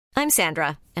I'm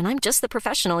Sandra, and I'm just the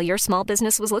professional your small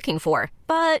business was looking for.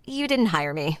 But you didn't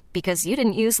hire me because you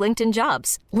didn't use LinkedIn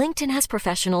Jobs. LinkedIn has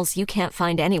professionals you can't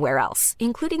find anywhere else,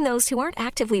 including those who aren't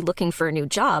actively looking for a new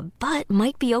job, but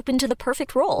might be open to the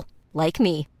perfect role, like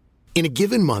me. In a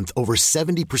given month, over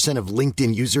 70% of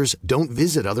LinkedIn users don't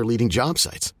visit other leading job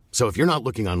sites. So if you're not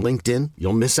looking on LinkedIn,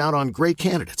 you'll miss out on great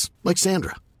candidates like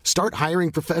Sandra. Start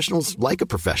hiring professionals like a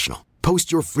professional.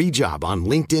 Post your free job on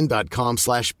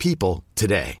linkedin.com/people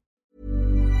today.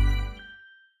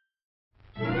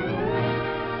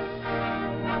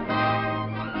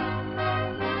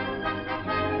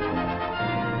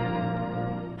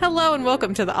 Hello and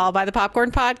welcome to the All by the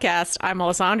Popcorn podcast. I'm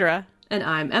Alessandra. And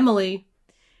I'm Emily.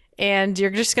 And you're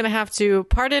just going to have to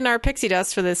pardon our pixie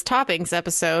dust for this Toppings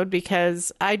episode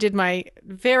because I did my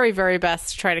very, very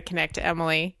best to try to connect to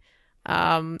Emily.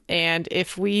 And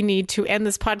if we need to end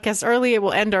this podcast early, it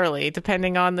will end early,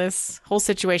 depending on this whole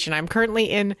situation. I'm currently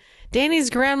in Danny's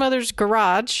grandmother's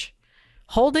garage,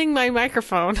 holding my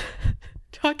microphone,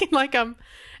 talking like I'm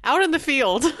out in the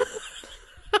field.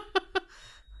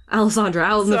 Alessandra,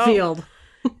 out in the field.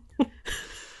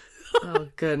 Oh,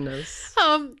 goodness.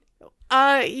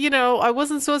 I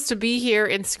wasn't supposed to be here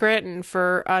in Scranton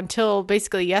until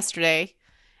basically yesterday.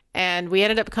 And we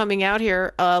ended up coming out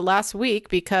here last week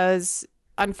because,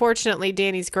 unfortunately,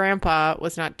 Danny's grandpa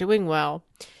was not doing well.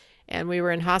 And we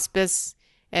were in hospice,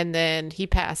 and then he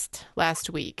passed last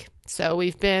week. So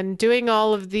we've been doing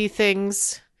all of the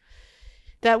things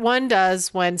that one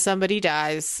does when somebody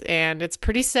dies. And it's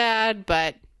pretty sad,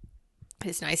 but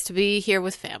it's nice to be here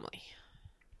with family.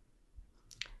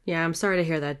 Yeah, I'm sorry to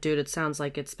hear that, dude. It sounds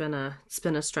like it's been a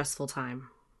stressful time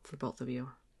for both of you.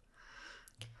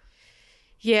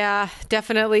 Yeah,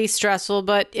 definitely stressful,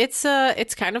 but it's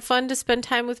kind of fun to spend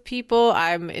time with people.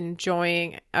 I'm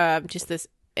enjoying just this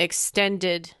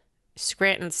extended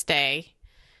Scranton stay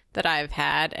that I've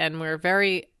had, and we're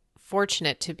very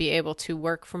fortunate to be able to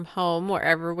work from home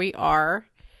wherever we are.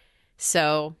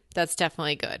 So that's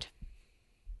definitely good.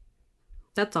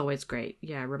 That's always great.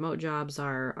 Yeah, remote jobs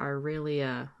are really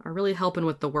helping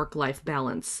with the work-life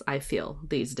balance, I feel,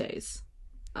 these days.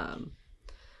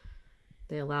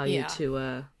 They allow you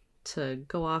to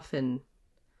go off and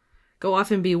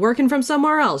be working from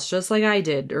somewhere else, just like I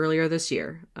did earlier this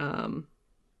year.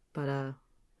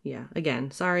 Yeah,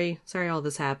 again, sorry all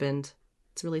this happened.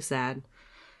 It's really sad.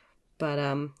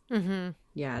 But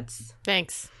yeah,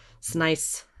 thanks. It's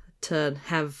nice to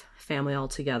have family all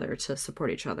together to support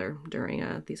each other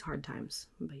during these hard times.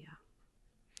 But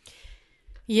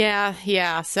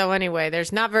Yeah. So anyway,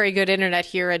 there's not very good internet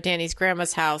here at Danny's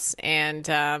grandma's house. And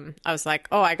I was like,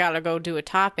 oh, I got to go do a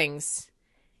Toppings.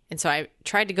 And so I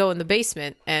tried to go in the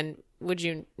basement. And would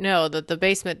you know that the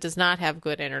basement does not have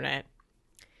good internet?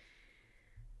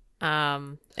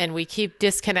 And we keep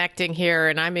disconnecting here.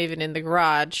 And I'm even in the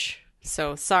garage.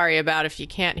 So sorry about if you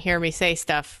can't hear me say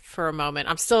stuff for a moment.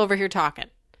 I'm still over here talking.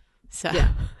 So yeah.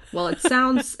 Well, it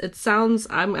sounds,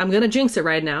 I'm going to jinx it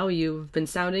right now. You've been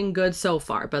sounding good so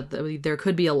far, but there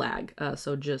could be a lag.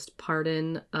 So just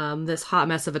pardon this hot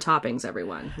mess of a Toppings,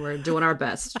 everyone. We're doing our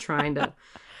best, trying to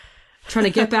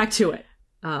get back to it.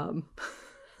 But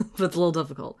it's a little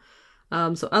difficult.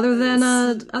 So other than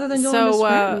going to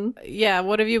Scranton. Yeah,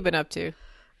 what have you been up to?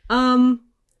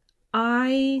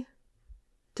 I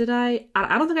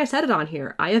don't think I said it on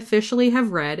here. I officially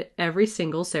have read every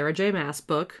single Sarah J. Maas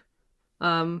book.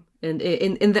 In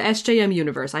the SJM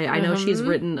universe. I know she's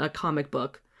written a comic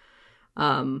book.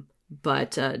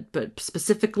 But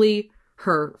specifically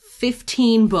her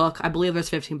 15 book, I believe there's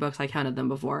 15 books, I counted them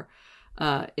before,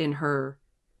 in her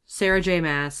Sarah J.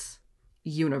 Maas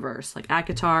universe, like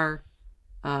ACOTAR,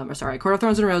 Court of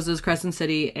Thorns and Roses, Crescent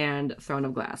City, and Throne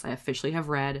of Glass. I officially have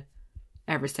read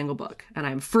every single book, and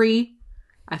I'm free.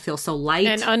 I feel so light.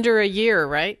 And under a year,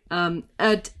 right?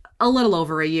 A little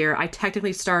over a year. I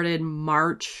technically started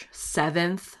March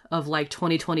 7th of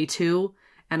 2022,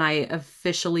 and I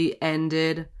officially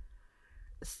ended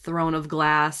Throne of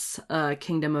Glass,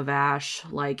 Kingdom of Ash,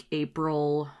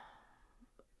 April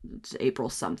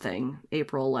something.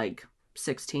 April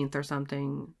 16th or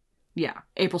something. Yeah,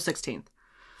 April 16th.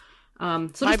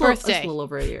 So my birthday. Just a little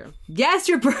over a year. Yes,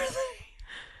 your birthday.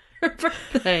 Your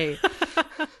birthday.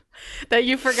 That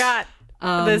you forgot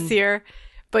this year.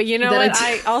 But you know what?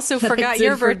 I also forgot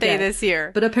your birthday this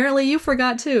year. But apparently you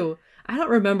forgot too. I don't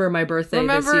remember my birthday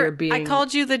this year being... I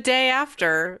called you the day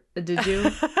after. Did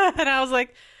you? And I was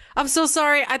like, I'm so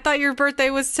sorry. I thought your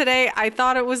birthday was today. I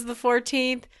thought it was the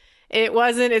 14th. It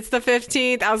wasn't. It's the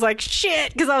 15th. I was like,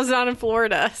 shit, because I was not in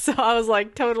Florida. So I was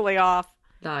totally off.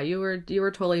 Nah, you were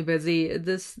totally busy.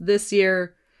 This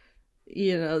year,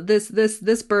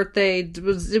 this birthday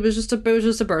was just a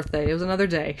birthday. It was another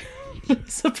day. It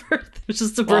was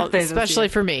just a birthday. Especially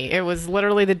for me. It was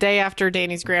literally the day after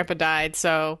Danny's grandpa died,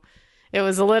 so it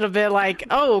was a little bit like,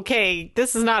 oh, okay,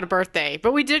 this is not a birthday.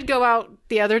 But we did go out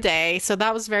the other day, so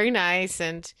that was very nice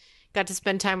and got to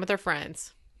spend time with our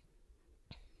friends.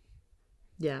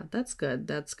 Yeah, that's good.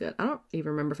 That's good. I don't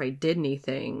even remember if I did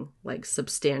anything like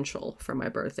substantial for my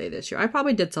birthday this year. I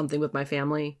probably did something with my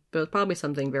family, but it was probably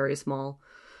something very small.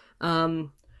 But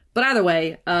either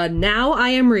way, now I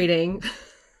am reading.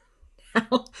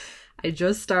 I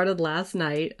just started last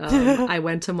night. I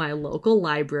went to my local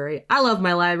library. I love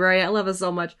my library. I love it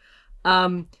so much.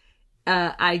 I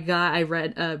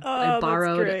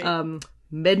borrowed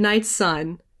Midnight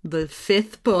Sun, the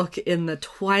 5th book in the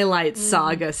Twilight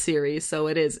Saga series. So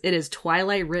it is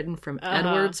Twilight written from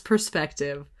Edward's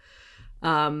perspective.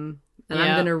 And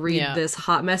I'm going to read this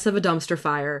hot mess of a dumpster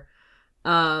fire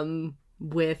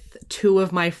with 2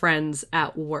 of my friends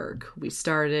at work. We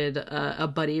started a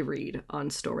buddy read on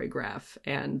Storygraph,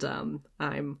 and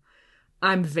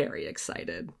I'm very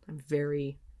excited. I'm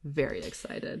very, very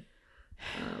excited.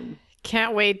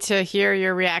 Can't wait to hear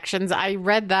your reactions. I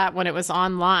read that when it was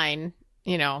online,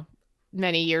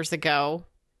 many years ago,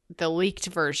 the leaked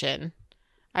version.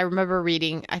 I remember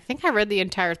reading, I think I read the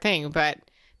entire thing, but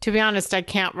to be honest, I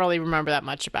can't really remember that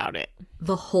much about it.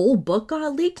 The whole book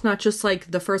got leaked, not just like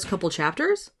the first couple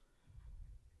chapters?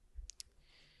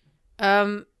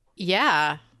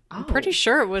 Yeah. I'm pretty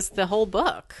sure it was the whole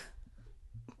book.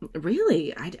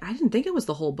 Really? I didn't think it was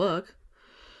the whole book,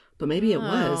 but maybe it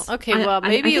was. Okay, well,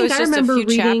 maybe it was just a few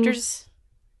chapters.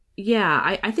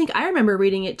 Yeah, I think I remember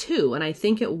reading it too, and I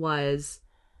think it was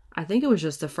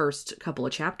just the first couple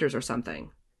of chapters or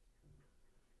something.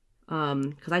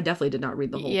 Because I definitely did not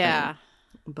read the whole thing.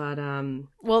 But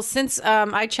well, since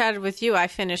I chatted with you, I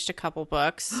finished a couple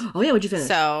books. Oh yeah, what'd you finish?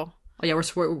 So yeah, we're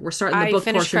starting the book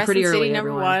portion pretty early. City,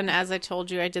 everyone. number 1, as I told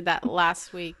you, I did that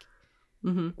last week.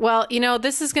 Mm-hmm. Well,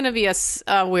 this is going to be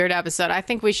a weird episode. I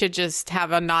think we should just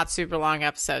have a not super long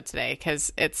episode today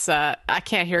because it's I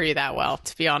can't hear you that well,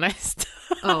 to be honest.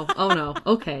 oh no,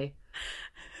 okay.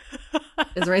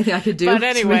 Is there anything I could do but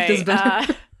anyway, to make this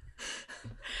better?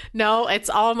 No, it's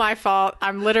all my fault.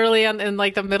 I'm literally in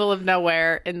like the middle of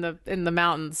nowhere in the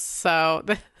mountains. So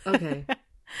okay.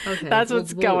 That's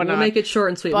what's going on. We'll make it short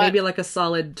and sweet. Maybe like a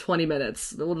solid 20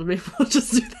 minutes. We'll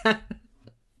just do that.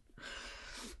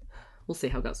 We'll see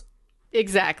how it goes.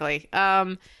 Exactly.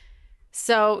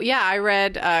 So yeah,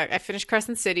 I finished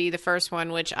Crescent City, the first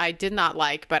one, which I did not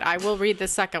like, but I will read the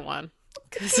second one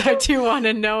because I do want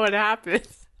to know what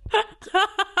happens.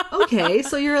 Okay,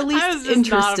 so you're at least I was just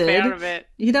interested. Not a fan of it.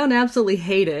 You don't absolutely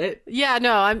hate it. Yeah,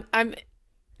 no, I'm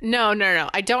no.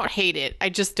 I don't hate it. I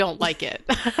just don't like it.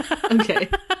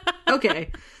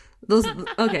 Okay. Those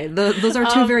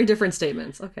are 2 very different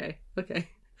statements. Okay.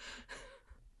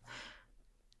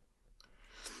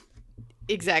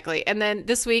 Exactly. And then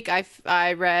this week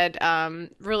I read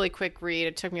really quick read.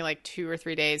 It took me like 2 or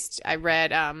 3 days. I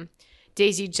read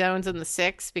Daisy Jones and the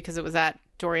Six because it was at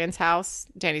Dorian's house,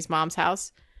 Danny's mom's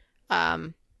house.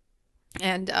 And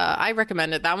I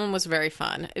recommend it. That one was very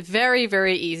fun. A very,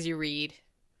 very easy read.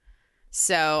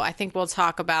 So I think we'll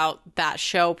talk about that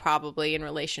show probably in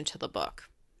relation to the book.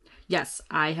 Yes,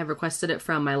 I have requested it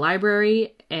from my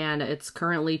library, and it's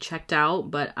currently checked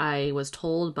out, but I was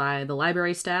told by the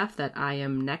library staff that I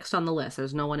am next on the list.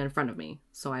 There's no one in front of me,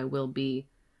 so I will be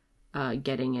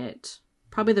getting it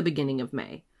probably the beginning of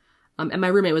May. And my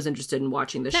roommate was interested in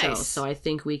watching the show, so I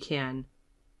think we can...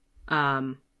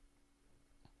 I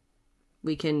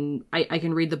can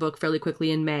read the book fairly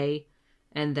quickly in May,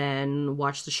 and then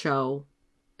watch the show,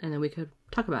 and then we could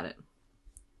talk about it.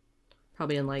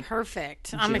 Probably in like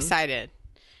perfect. June. I'm excited.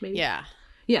 Maybe. Yeah.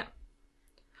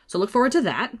 So look forward to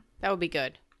that. That would be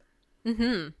good.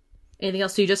 Mm-hmm. Anything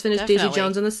else? So you just finished Definitely. Daisy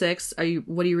Jones and the Six.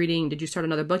 What are you reading? Did you start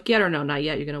another book yet, or no? Not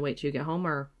yet. You're gonna wait till you get home,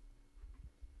 or?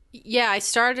 Yeah, I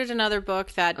started another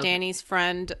book that Danny's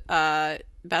friend,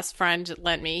 best friend,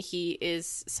 lent me. He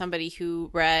is somebody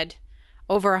who read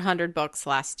over 100 books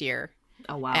last year.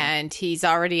 Oh, wow. And he's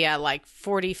already at like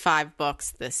 45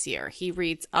 books this year. He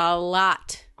reads a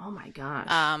lot. Oh, my gosh.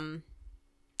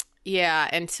 Yeah,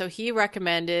 and so he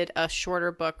recommended a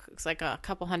shorter book. It's like a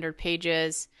couple hundred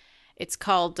pages. It's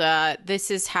called This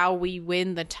Is How We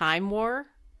Win the Time War.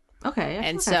 Okay.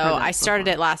 And so I started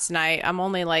it last night. I'm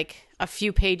only like a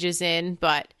few pages in,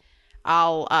 but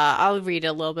I'll read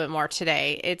a little bit more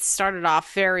today. It started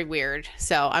off very weird,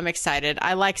 so I'm excited.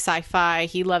 I like sci-fi.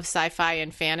 He loves sci-fi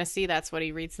and fantasy. That's what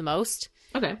he reads the most.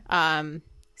 Okay.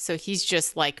 So he's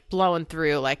just like blowing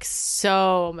through like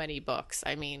so many books.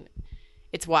 I mean,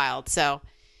 it's wild. So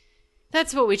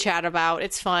that's what we chat about.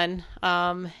 It's fun.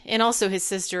 And also his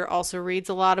sister also reads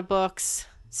a lot of books.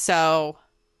 So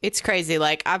it's crazy.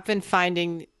 Like, I've been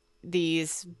finding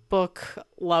these book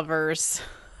lovers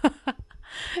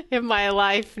in my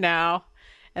life now,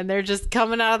 and they're just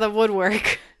coming out of the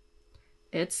woodwork.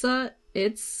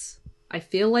 I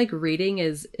feel like reading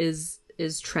is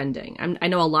trending. I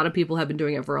know a lot of people have been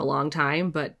doing it for a long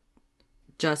time, but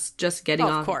just getting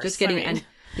Of course. and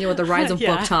with the rise of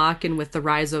book talk and with the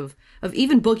rise of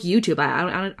even book YouTube,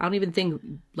 I don't even think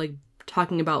like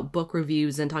talking about book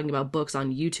reviews and talking about books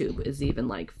on YouTube is even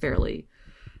like fairly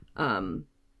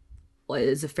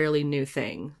is a fairly new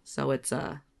thing. So it's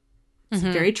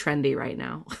very trendy right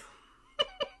now.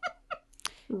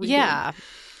 Yeah.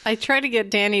 I try to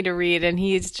get Danny to read, and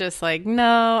he's just like,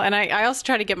 no. And I also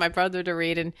try to get my brother to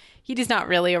read, and he is not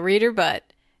really a reader,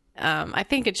 but I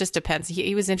think it just depends.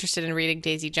 He was interested in reading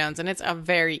Daisy Jones, and it's a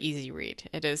very easy read.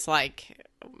 It is like,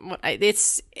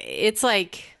 it's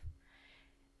like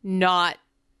not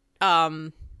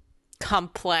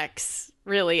complex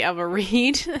really of a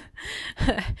read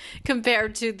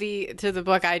compared to the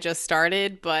book I just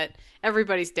started, but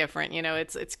everybody's different.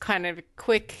 It's kind of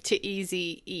quick to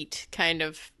easy eat kind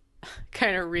of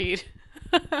read.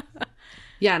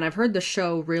 Yeah, and I've heard the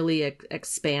show really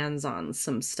expands on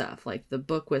some stuff. Like the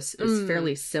book is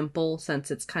fairly simple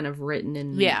since it's kind of written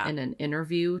in an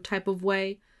interview type of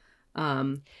way.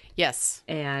 Yes.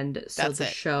 And so the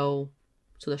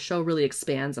show really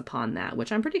expands upon that,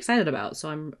 which I'm pretty excited about. So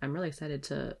I'm really excited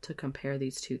to compare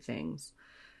these two things.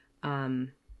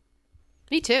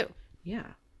 Me too. Yeah.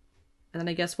 And then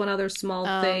I guess one other small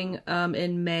thing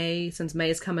in May, since May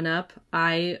is coming up,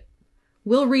 I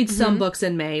will read some books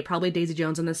in May, probably Daisy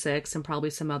Jones and the Six, and probably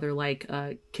some other like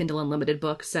Kindle Unlimited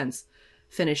books, since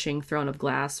finishing Throne of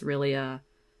Glass really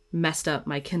messed up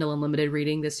my Kindle Unlimited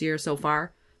reading this year so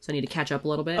far. So I need to catch up a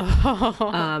little bit.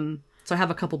 So I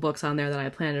have a couple books on there that I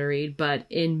plan to read, but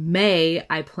in May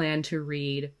I plan to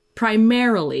read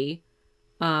primarily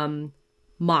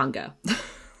manga.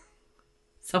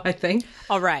 So I think.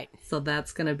 All right. So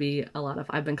that's going to be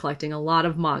I've been collecting a lot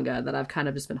of manga that I've kind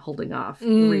of just been holding off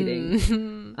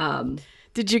reading.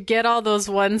 Did you get all those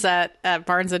ones at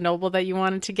Barnes and Noble that you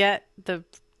wanted to get? The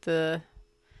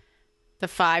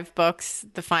 5 books,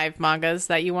 the 5 mangas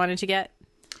that you wanted to get?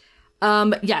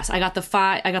 Yes, I got the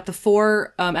 5, I got the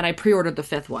 4, and I pre-ordered the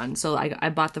 5th one. So I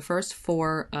bought the first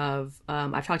 4 of,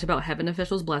 I've talked about Heaven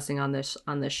Official's Blessing on this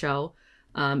show.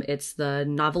 It's the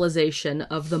novelization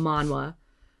of the manhwa,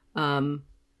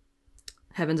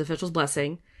 Heaven's Official's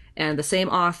Blessing, and the same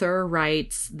author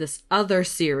writes this other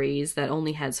series that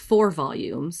only has 5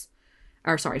 volumes,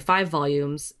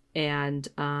 and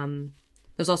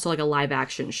there's also like a live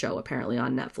action show apparently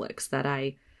on Netflix that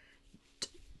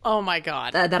oh my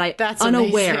god, that's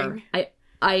unaware. Amazing.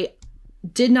 I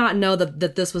did not know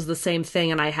that this was the same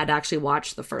thing, and I had actually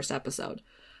watched the first episode.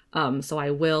 So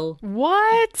I will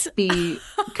be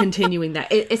continuing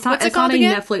that. It's not a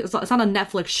Netflix. It's not a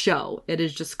Netflix show. It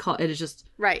is just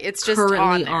right. It's just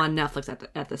currently on Netflix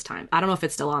at this time. I don't know if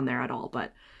it's still on there at all,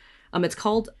 but it's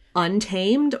called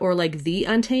Untamed, or like The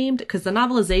Untamed, because the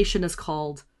novelization is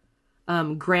called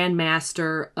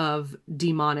Grandmaster of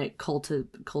Demonic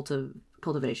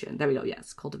Cultivation. There we go.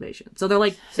 Yes, cultivation. So they're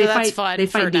like they fight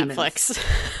demons. Netflix.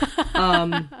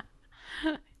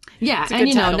 Yeah, and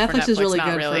Netflix is really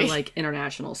good for like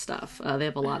international stuff. They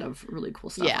have a lot of really cool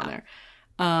stuff on there.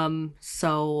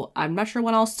 So I'm not sure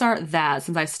when I'll start that,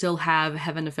 since I still have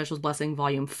Heaven Official's Blessing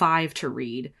Volume 5 to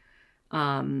read.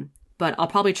 But I'll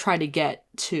probably try to get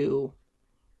to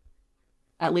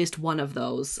at least one of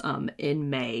those in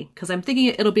May, because I'm thinking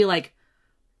it'll be like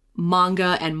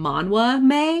manga and manhwa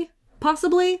May,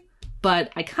 possibly.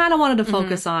 But I kind of wanted to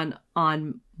focus on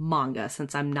manga,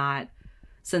 since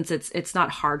it's not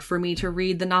hard for me to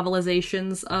read the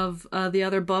novelizations of the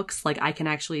other books. Like I can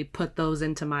actually put those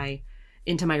into my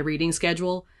reading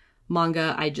schedule.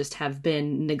 Manga I just have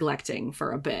been neglecting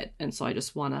for a bit, and so I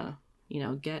just want to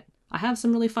I have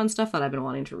some really fun stuff that I've been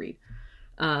wanting to read.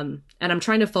 And I'm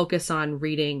trying to focus on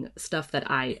reading stuff that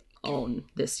I own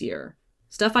this year.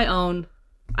 Stuff I own.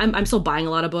 I'm still buying a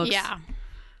lot of books. Yeah.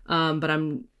 But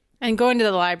I'm And going to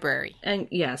the library. And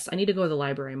yes, I need to go to the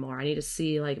library more. I need to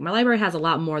see, like, my library has a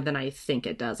lot more than I think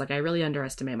it does. Like, I really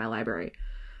underestimate my library.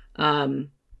 And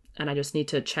I just need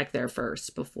to check there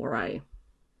first before I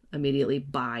immediately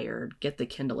buy or get the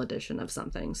Kindle edition of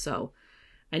something. So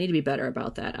I need to be better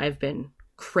about that. I've been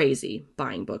crazy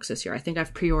buying books this year. I think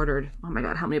I've pre-ordered, oh my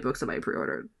God, how many books have I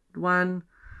pre-ordered? 1,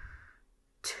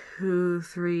 2,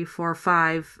 3, 4,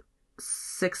 5,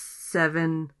 6,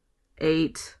 7,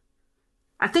 8...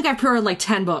 I think I've pre-ordered like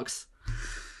 10 books.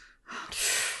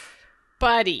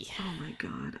 Buddy. Oh my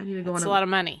god. I need to go That's a lot of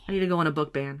money. I need to go on a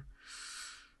book ban.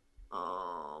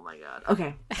 Oh my god.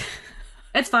 Okay.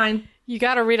 It's fine. You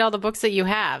got to read all the books that you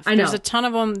have. I know. There's a ton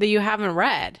of them that you haven't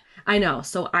read. I know.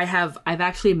 So I've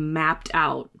actually mapped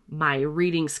out my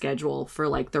reading schedule for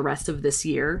like the rest of this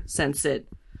year since it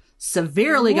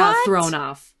severely got thrown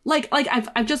off. Like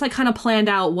I've just like kind of planned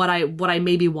out what I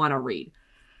maybe want to read.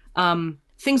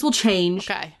 Things will change.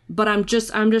 Okay. But I'm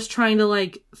just trying to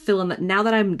like fill in that now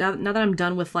that I'm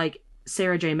done with like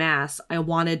Sarah J. Maas, I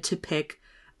wanted to pick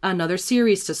another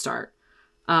series to start.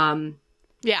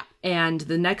 Yeah. And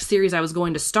the next series I was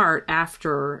going to start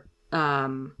after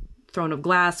Throne of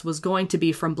Glass was going to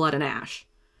be From Blood and Ash.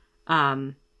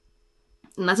 And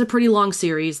that's a pretty long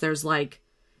series. There's like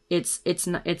it's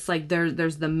like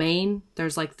there's the main,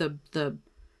 there's like the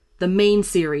main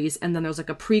series, and then there's like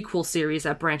a prequel series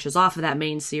that branches off of that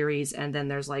main series, and then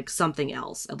there's like something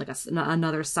else, like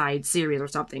another side series or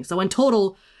something. So in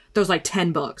total there's like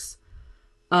 10 books.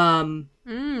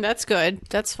 That's good.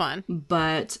 That's fun.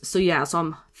 But so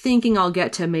I'm thinking I'll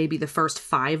get to maybe the first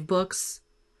 5 books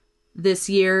this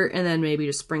year, and then maybe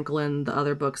just sprinkle in the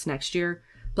other books next year.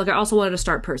 But like, I also wanted to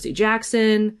start Percy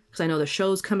Jackson because I know the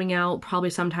show's coming out probably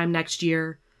sometime next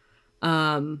year.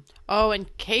 Oh,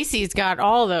 and Casey's got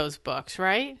all those books,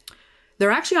 right?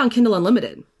 They're actually on Kindle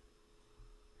Unlimited.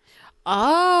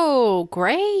 Oh,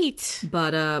 great.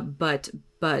 But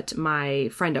my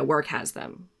friend at work has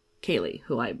them. Kaylee,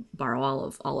 who I borrow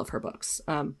all of her books.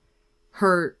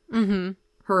 Her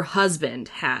husband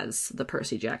has the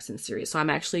Percy Jackson series, so I'm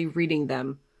actually reading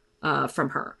them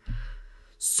from her.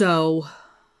 So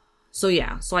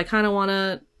I kind of want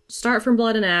to start From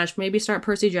Blood and Ash, maybe start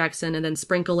Percy Jackson, and then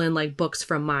sprinkle in like books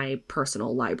from my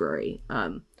personal library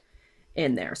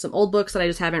in there. Some old books that I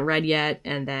just haven't read yet,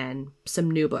 and then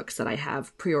some new books that I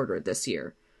have pre-ordered this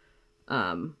year.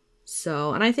 And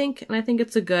I think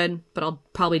it's a good, but I'll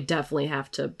probably definitely have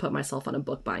to put myself on a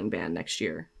book buying ban next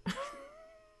year.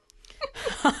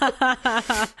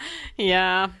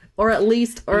 Yeah. Or at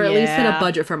least set a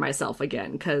budget for myself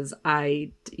again, because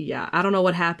I don't know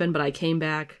what happened, but I came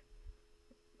back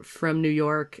from New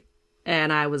York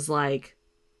and I was like,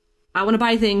 I want to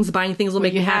buy things. Buying things will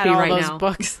make me happy right now. You had all those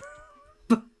books.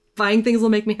 Buying things will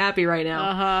make me happy right now.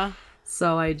 Uh-huh.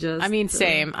 So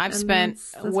same. I've spent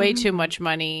way too much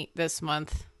money this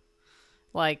month,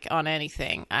 like on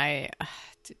anything.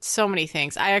 So many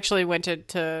things. I actually went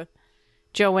to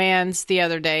Joann's the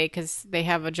other day because they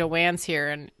have a Joann's here,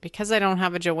 and because I don't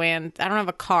have a Joann, I don't have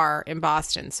a car in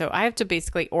Boston, so I have to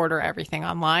basically order everything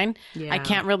online. Yeah. I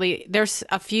can't really. There's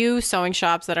a few sewing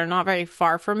shops that are not very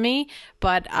far from me,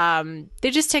 but they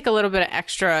just take a little bit of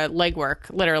extra legwork.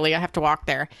 Literally, I have to walk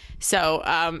there. So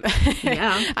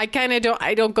yeah.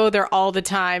 I don't go there all the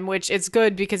time, which is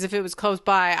good because if it was close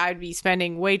by, I'd be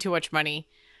spending way too much money.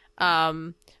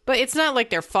 But it's not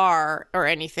like they're far or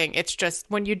anything. It's just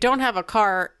when you don't have a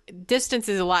car, distance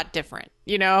is a lot different,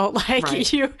 you know? Like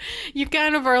right. you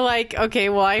kind of are like, okay,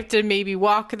 well, I have to maybe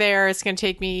walk there. It's going to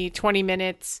take me 20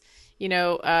 minutes, you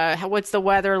know, what's the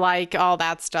weather like, all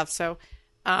that stuff. So,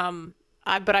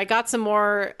 but I got some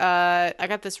more, I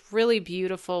got this really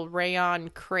beautiful rayon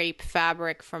crepe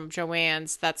fabric from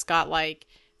Joann's that's got like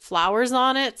flowers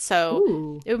on it, so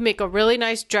ooh. It would make a really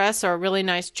nice dress or a really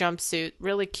nice jumpsuit,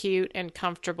 really cute and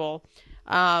comfortable.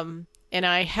 And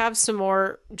I have some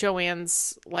more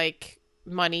Joann's like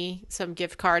money, some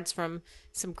gift cards from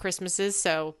some Christmases,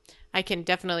 so I can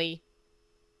definitely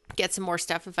get some more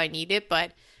stuff if I need it.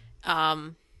 But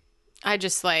I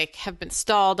just like have been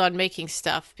stalled on making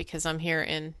stuff because I'm here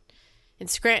in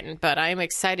Scranton, but I'm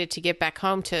excited to get back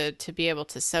home to be able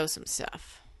to sew some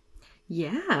stuff.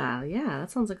 Yeah,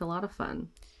 that sounds like a lot of fun.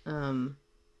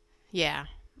 Yeah,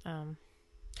 and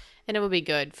it will be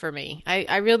good for me.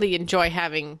 I really enjoy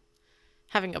having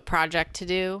a project to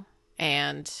do,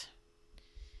 and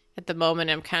at the moment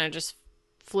I'm kind of just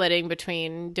flitting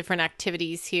between different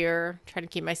activities here, trying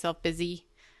to keep myself busy.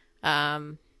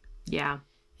 Yeah,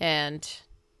 and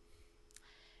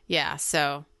yeah,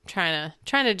 so trying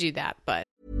to do that, but.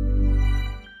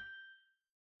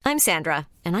 I'm Sandra,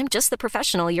 and I'm just the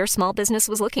professional your small business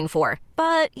was looking for.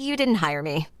 But you didn't hire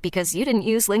me because you didn't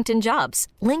use LinkedIn Jobs.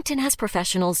 LinkedIn has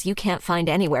professionals you can't find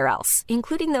anywhere else,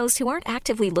 including those who aren't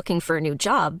actively looking for a new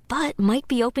job, but might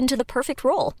be open to the perfect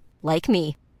role, like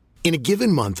me. In a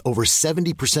given month, over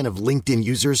 70% of LinkedIn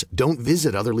users don't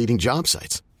visit other leading job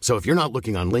sites. So if you're not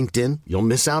looking on LinkedIn, you'll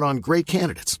miss out on great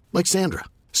candidates, like Sandra.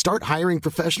 Start hiring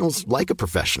professionals like a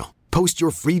professional. Post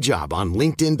your free job on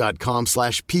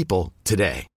linkedin.com/people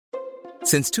today.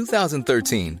 Since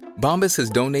 2013, Bombas has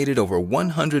donated over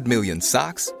 100 million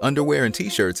socks, underwear, and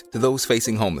T-shirts to those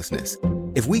facing homelessness.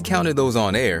 If we counted those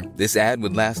on air, this ad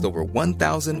would last over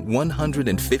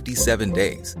 1,157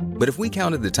 days. But if we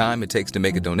counted the time it takes to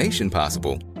make a donation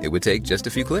possible, it would take just a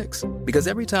few clicks. Because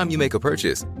every time you make a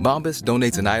purchase, Bombas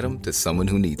donates an item to someone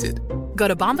who needs it. Go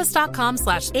to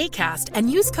bombas.com/ACAST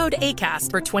and use code ACAST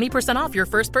for 20% off your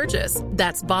first purchase.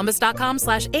 That's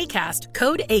bombas.com/ACAST,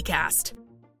 code ACAST.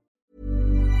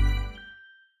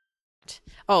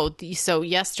 Oh, so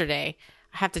yesterday,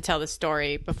 I have to tell this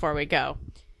story before we go.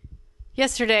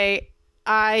 Yesterday,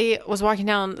 I was walking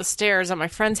down the stairs at my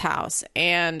friend's house,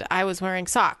 and I was wearing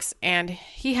socks. And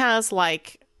he has,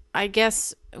 like, I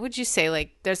guess, would you say,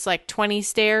 like, there's, like, 20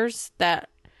 stairs that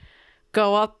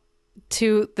go up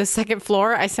to the second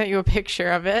floor. I sent you a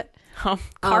picture of it.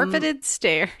 Carpeted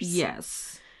stairs.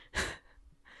 Yes.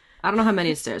 I don't know how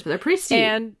many stairs, but they're pretty steep.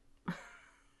 And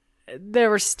they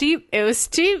were steep. It was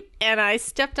steep, and I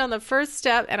stepped on the first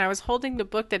step, and I was holding the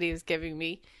book that he was giving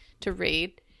me to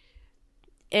read,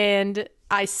 and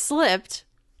I slipped.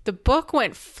 The book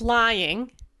went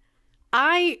flying.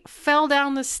 I fell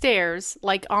down the stairs,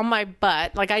 like, on my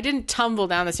butt. Like, I didn't tumble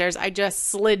down the stairs. I just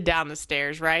slid down the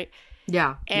stairs, right?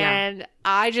 Yeah. And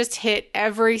I just hit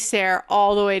every stair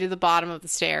all the way to the bottom of the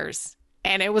stairs.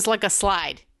 And it was like a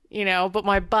slide, you know, but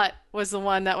my butt was the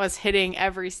one that was hitting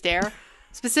every stair.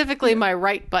 Specifically, my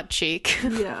right butt cheek.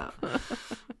 Yeah.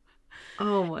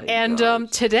 Oh my god. And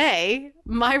today,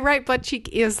 my right butt cheek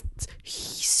is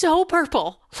so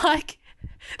purple. Like,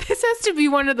 this has to be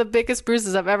one of the biggest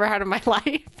bruises I've ever had in my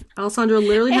life. Alessandra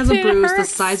literally has a bruise the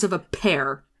hurts. size of a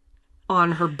pear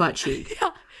on her butt cheek. Yeah.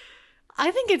 I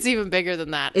think it's even bigger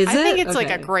than that. Is I think it? it's like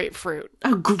a Okay. grapefruit.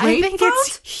 A grapefruit? I think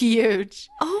it's huge.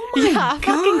 Oh my Yeah, god.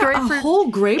 fucking grapefruit. A whole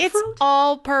grapefruit? It's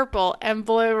all purple and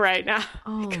blue right now.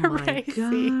 Oh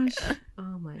Crazy. my gosh.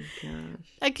 Oh my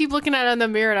gosh. I keep looking at it in the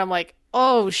mirror and I'm like,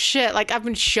 oh shit. Like, I've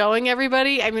been showing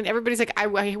everybody. I mean, everybody's like,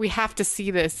 we have to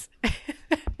see this.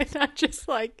 And I'm just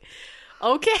like,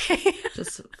 okay.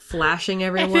 Just flashing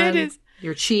everyone. It is.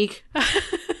 Your cheek.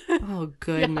 Oh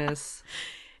goodness.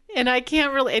 And I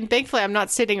can't really, and thankfully I'm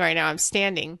not sitting right now. I'm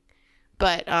standing.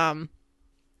 But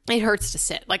it hurts to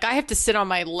sit. Like, I have to sit on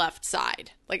my left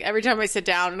side. Like, every time I sit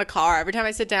down in a car, every time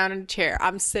I sit down in a chair,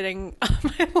 I'm sitting on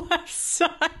my left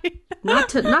side. Not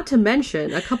to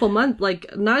mention, a couple months,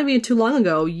 like, not even too long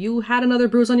ago, you had another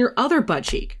bruise on your other butt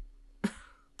cheek.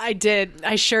 I did.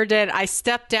 I sure did. I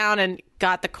stepped down and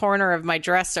got the corner of my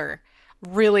dresser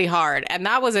really hard. And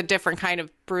that was a different kind of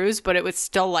bruise, but it was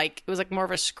still like, it was like more of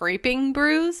a scraping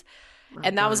bruise.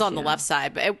 And that was on the left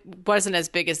side, but it wasn't as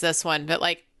big as this one. But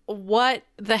like, what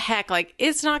the heck? Like,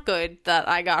 it's not good that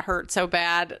I got hurt so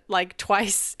bad, like,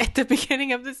 twice at the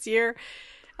beginning of this year.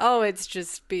 Oh, it's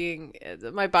just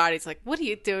my body's like, what are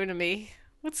you doing to me?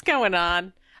 What's going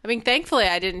on? I mean, thankfully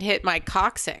I didn't hit my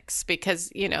coccyx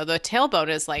because, you know, the tailbone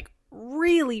is like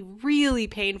really, really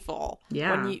painful.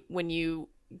 Yeah. When you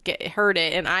hurt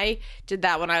it. And I did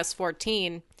that when I was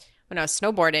 14, when I was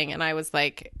snowboarding, and I was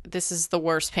like, this is the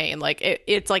worst pain. Like,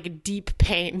 it's like deep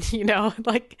pain, you know,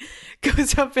 like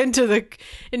goes up into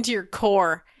your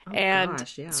core. Oh, and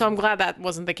gosh, yeah. so I'm glad that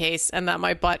wasn't the case and that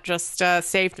my butt just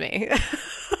saved me.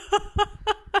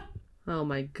 Oh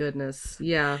my goodness.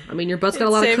 Yeah. I mean, your butt's got a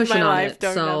lot of saved cushion my on life, it,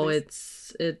 don't so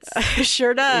others. it's It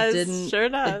sure does. Sure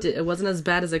does. It wasn't as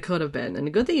bad as it could have been.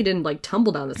 And good thing you didn't like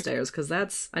tumble down the stairs, because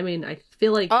that's, I mean, I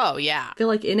feel like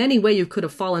in any way you could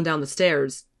have fallen down the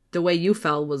stairs, the way you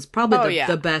fell was probably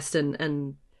the best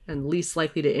and least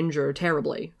likely to injure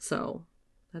terribly. So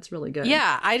that's really good.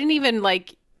 Yeah, I didn't even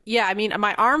I mean,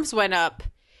 my arms went up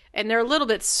and they're a little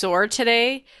bit sore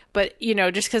today, but, you know,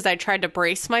 just because I tried to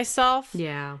brace myself.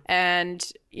 Yeah. And,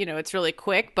 you know, it's really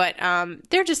quick, but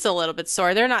they're just a little bit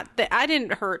sore. They're not, I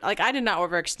didn't hurt, like, I did not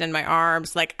overextend my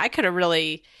arms. Like, I could have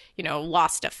really, you know,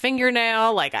 lost a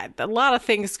fingernail. Like, a lot of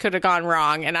things could have gone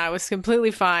wrong, and I was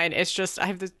completely fine. It's just, I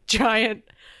have this giant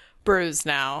bruise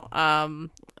now.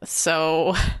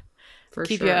 So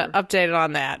keep you updated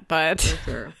on that. But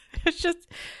it's just,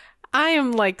 I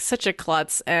am like such a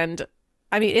klutz. And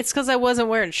I mean, it's because I wasn't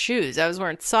wearing shoes. I was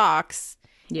wearing socks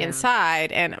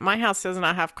inside, and my house does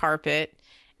not have carpet.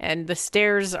 And the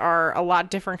stairs are a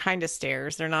lot different kind of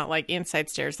stairs. They're not like inside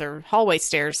stairs. They're hallway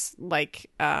stairs,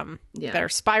 like that are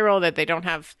spiral, that they don't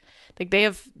have, like they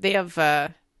have,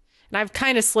 and I've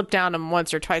kind of slipped down them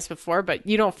once or twice before, but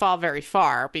you don't fall very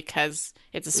far because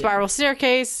it's a spiral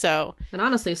staircase. So, and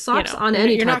honestly, socks on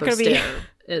any type of stair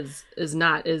is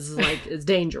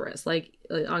dangerous. Like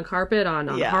on carpet, on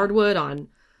hardwood,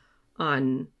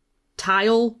 on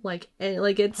tile, like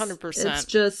it's 100%. It's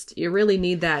just, you really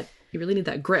need that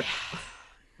grip.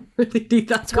 really need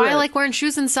that. That's why I like wearing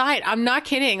shoes inside. I'm not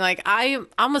kidding. Like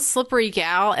I'm a slippery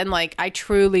gal, and like I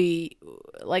truly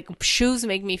like shoes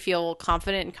make me feel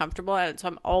confident and comfortable, and so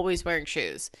I'm always wearing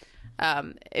shoes.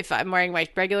 If I'm wearing my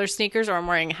regular sneakers or I'm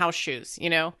wearing house shoes,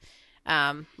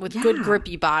 with good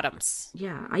grippy bottoms.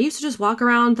 Yeah, I used to just walk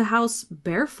around the house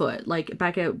barefoot, like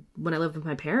back at when I lived with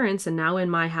my parents, and now in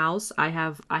my house I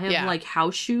have like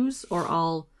house shoes, or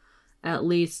all, at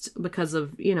least because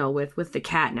of with the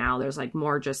cat now, there's like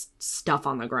more just stuff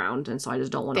on the ground, and so I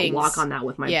just don't want to walk on that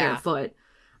with my bare foot.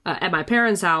 At my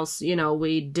parents' house,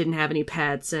 we didn't have any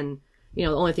pets, and the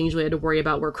only things we had to worry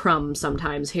about were crumbs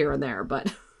sometimes here and there,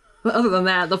 but other than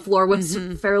that, the floor was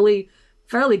fairly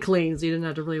clean, so you didn't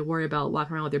have to really worry about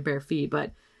walking around with your bare feet.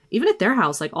 But even at their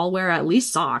house, like, I'll wear at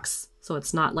least socks, so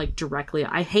it's not like directly.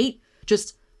 I hate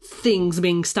just things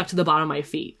being stuck to the bottom of my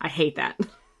feet. I hate that.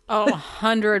 Oh,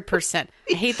 100%.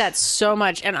 I hate that so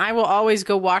much, and I will always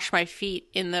go wash my feet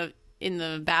in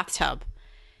the bathtub.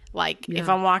 Like, if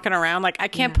I'm walking around, like, I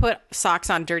can't put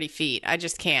socks on dirty feet. I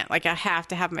just can't. Like, I have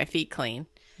to have my feet clean.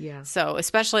 Yeah. So,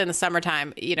 especially in the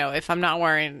summertime, if I'm not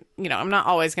wearing, I'm not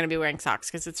always going to be wearing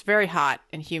socks because it's very hot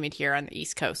and humid here on the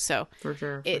East Coast. So, for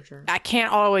sure. I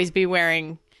can't always be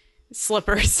wearing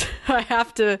slippers. I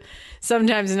have to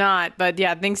sometimes not. But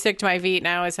yeah, things stick to my feet and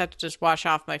I always have to just wash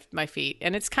off my feet.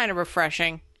 And it's kind of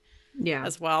refreshing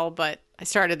as well. But I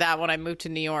started that when I moved to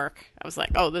New York. I was like,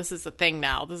 oh, this is a thing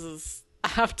now. I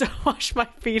have to wash my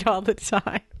feet all the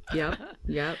time. Yep.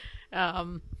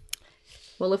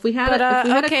 Well, if we had a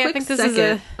quick I think this second,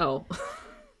 is I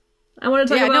want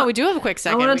to talk about. No, we do have a quick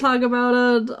second. I want to talk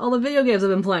about all the video games I've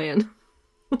been playing.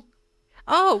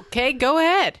 Oh, okay, go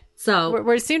ahead. So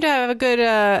we seem to have a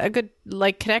good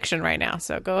like connection right now.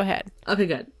 So go ahead. Okay,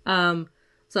 good.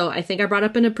 So I think I brought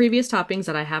up in a previous Toppings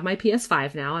that I have my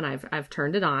PS5 now, and I've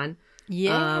turned it on.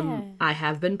 Yeah. I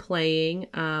have been playing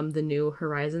the new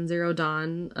Horizon Zero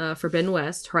Dawn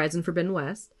Horizon Forbidden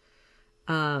West.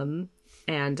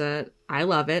 And I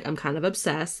love it. I'm kind of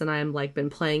obsessed, and I'm like been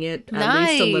playing it at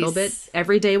least a little bit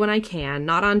every day when I can.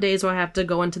 Not on days where I have to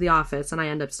go into the office and I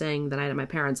end up staying the night at my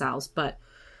parents' house. But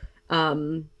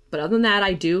other than that,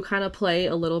 I do kind of play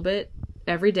a little bit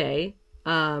every day.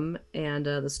 And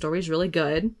the story's really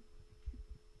good,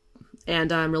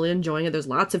 and I'm really enjoying it. There's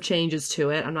lots of changes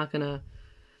to it. I'm not gonna.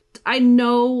 I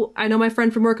know my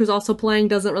friend from work who's also playing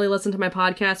doesn't really listen to my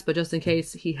podcast, but just in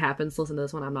case he happens to listen to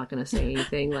this one, I'm not gonna say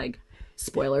anything like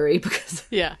spoilery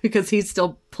because he's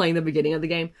still playing the beginning of the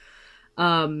game.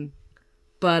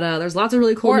 But there's lots of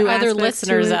really cool new other aspects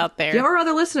listeners to it. out there. Yeah, or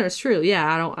other listeners. True. Yeah,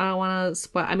 I don't want to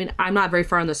spoil. I mean, I'm not very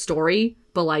far in the story,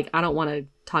 but like I don't want to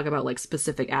talk about like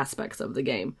specific aspects of the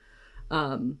game.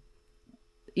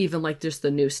 Even like just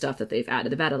the new stuff that they've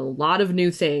added. They've added a lot of new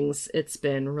things. It's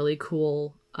been really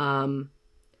cool.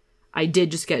 I did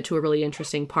just get to a really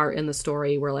interesting part in the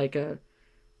story where like a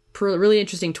really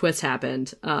interesting twist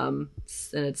happened. And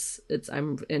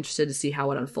I'm interested to see how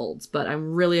it unfolds, but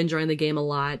I'm really enjoying the game a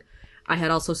lot. I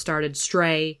had also started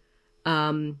Stray,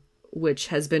 which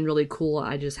has been really cool.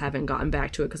 I just haven't gotten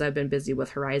back to it because I've been busy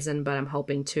with Horizon, but I'm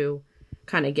hoping to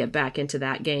kind of get back into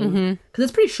that game because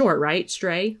it's pretty short, right?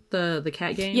 Stray, the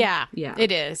cat game. Yeah,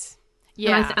 it is.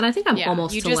 Yeah, and I think I'm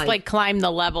almost. You to just like climb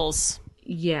the levels.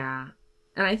 Yeah,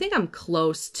 and I think I'm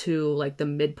close to like the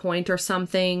midpoint or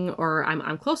something, or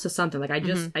I'm close to something. Like I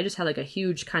just had like a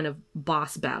huge kind of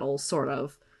boss battle, sort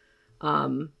of.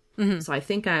 So I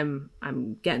think I'm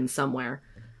getting somewhere.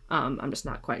 I'm just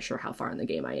not quite sure how far in the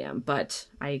game I am, but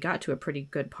I got to a pretty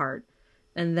good part.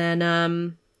 And then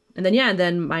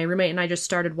my roommate and I just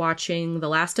started watching The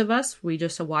Last of Us. We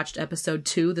just watched episode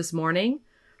 2 this morning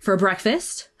for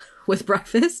breakfast, which is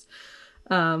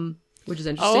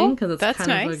interesting because it's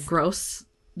kind of a gross,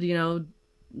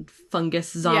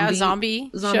 fungus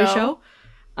zombie show.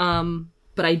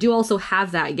 But I do also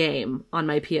have that game on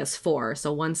my PS4,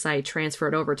 so once I transfer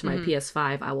it over to my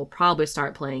PS5, I will probably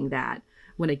start playing that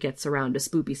when it gets around to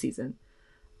spoopy season.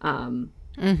 So I'm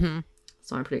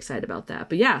pretty excited about that.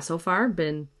 But yeah, so far,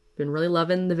 been really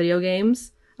loving the video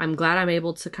games. I'm glad I'm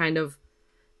able to kind of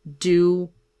do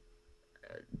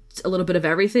a little bit of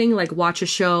everything, like watch a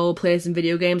show, play some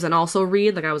video games, and also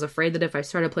read. Like I was afraid that if I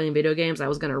started playing video games, I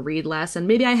was going to read less, and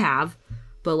maybe I have,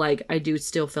 but like I do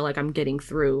still feel like I'm getting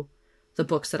through the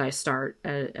books that I start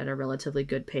at a relatively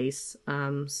good pace. Yeah,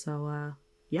 I'm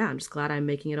just glad I'm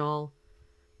making it all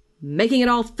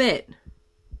fit.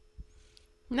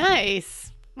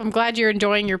 Nice. I'm glad you're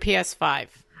enjoying your PS5.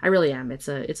 I really am. It's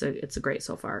a great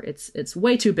so far. It's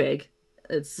way too big.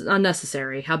 It's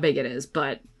unnecessary how big it is,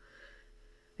 but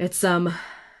it's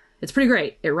pretty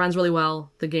great. It runs really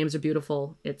well. The games are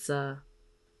beautiful. It's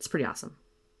pretty awesome.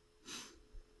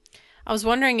 I was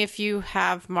wondering if you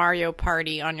have Mario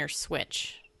Party on your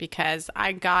Switch, because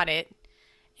I got it,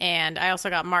 and I also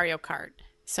got Mario Kart,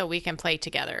 so we can play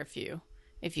together if you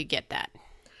get that.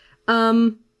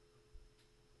 I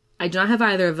do not have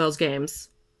either of those games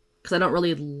because I don't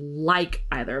really like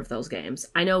either of those games.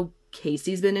 I know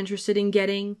Casey's been interested in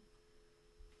getting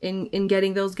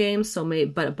those games, so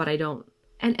but I don't.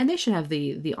 And they should have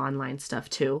the online stuff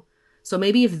too. So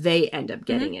maybe if they end up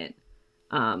getting it,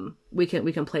 we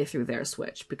can play through their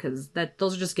Switch, because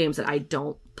those are just games that I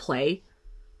don't play.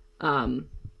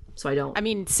 So I don't. I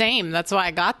mean, same. That's why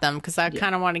I got them, because I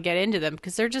kind of want to get into them,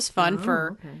 because they're just fun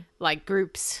for like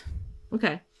groups.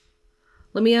 Okay.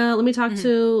 Let me talk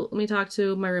to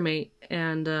my roommate,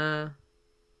 and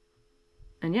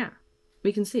yeah,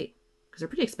 we can see, because they're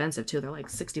pretty expensive too. They're like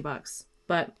 $60,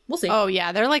 but we'll see. Oh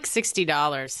yeah, they're like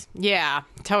 $60. Yeah,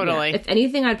 totally. Yeah. If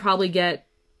anything, I'd probably get.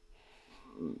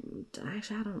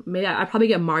 Actually, I don't. Maybe I'd probably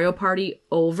get Mario Party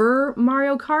over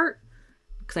Mario Kart,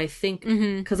 because I think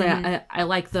I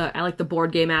like the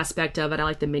board game aspect of it. I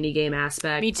like the mini game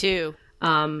aspect. Me too.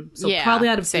 So yeah, probably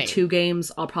out of the two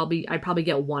games, I'd probably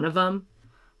get one of them.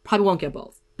 Probably won't get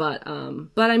both, but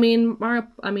I mean Mario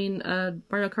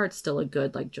Kart's still a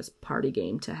good like just party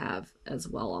game to have as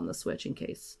well on the Switch, in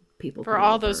case people for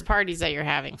all those parties that you're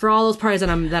having. For all those parties that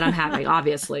I'm having,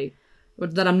 obviously,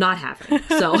 that I'm not having.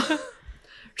 So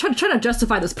trying to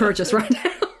justify this purchase right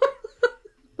now.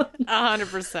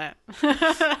 100%.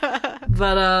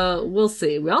 But we'll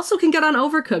see. We also can get on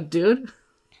Overcooked, dude.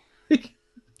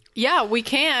 Yeah, we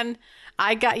can.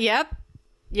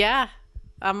 Yeah.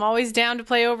 I'm always down to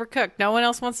play Overcooked. No one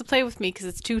else wants to play with me because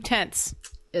it's too tense.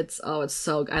 It's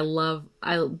so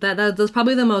that's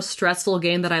probably the most stressful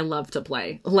game that I love to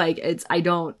play. Like I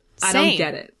don't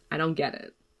get it.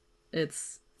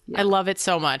 It's yeah. I love it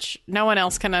so much. No one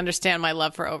else can understand my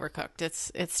love for Overcooked.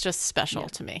 It's just special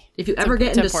to me. If you ever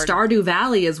get into Stardew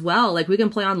Valley as well, like we can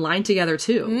play online together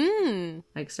too.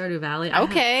 Like Stardew Valley.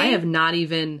 Okay. I have not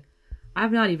even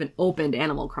opened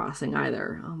Animal Crossing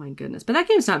either. Oh my goodness. But that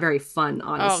game's not very fun,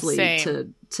 honestly,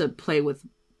 to play with,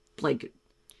 like,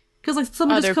 because like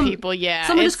someone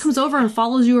just comes over and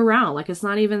follows you around. Like it's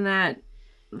not even that.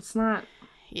 It's not.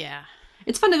 Yeah.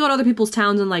 It's fun to go to other people's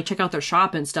towns and like check out their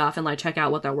shop and stuff, and like check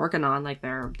out what they're working on, like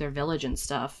their village and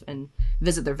stuff, and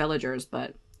visit their villagers.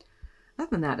 But other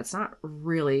than that, it's not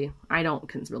really. I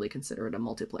don't really consider it a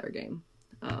multiplayer game.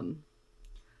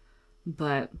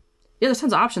 But yeah, there's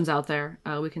tons of options out there.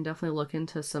 We can definitely look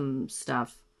into some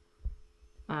stuff.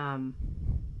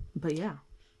 But yeah,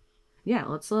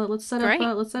 let's set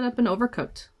up an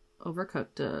overcooked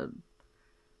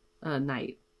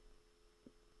night,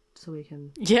 so we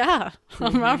can. Yeah,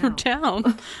 I'm out of town.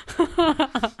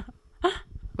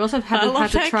 We also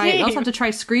have to try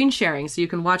screen sharing, so you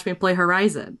can watch me play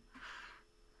Horizon.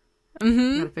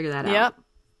 Mm-hmm. Gotta figure that out. Yep.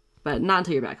 But not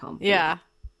until you're back home. Yeah.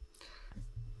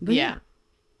 But yeah.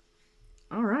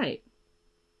 All right.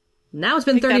 Now it's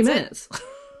been 30 minutes.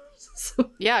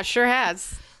 Yeah, it sure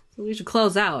has. So we should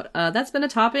close out. That's been a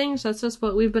Toppings. That's just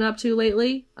what we've been up to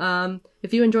lately.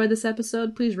 If you enjoyed this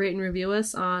episode, please rate and review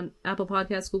us on Apple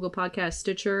Podcasts, Google Podcasts,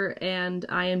 Stitcher, and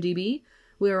IMDb.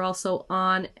 We are also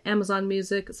on Amazon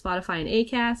Music, Spotify, and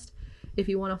Acast. If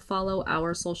you want to follow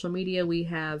our social media, we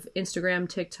have Instagram,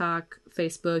 TikTok,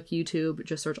 Facebook, YouTube.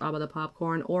 Just search All by the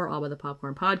Popcorn or All by the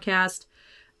Popcorn Podcast.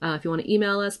 If you want to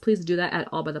email us, please do that at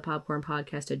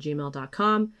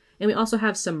allbythepopcornpodcast@gmail.com. And we also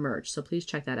have some merch, so please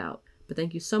check that out. But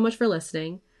thank you so much for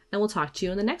listening, and we'll talk to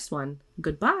you in the next one.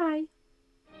 Goodbye!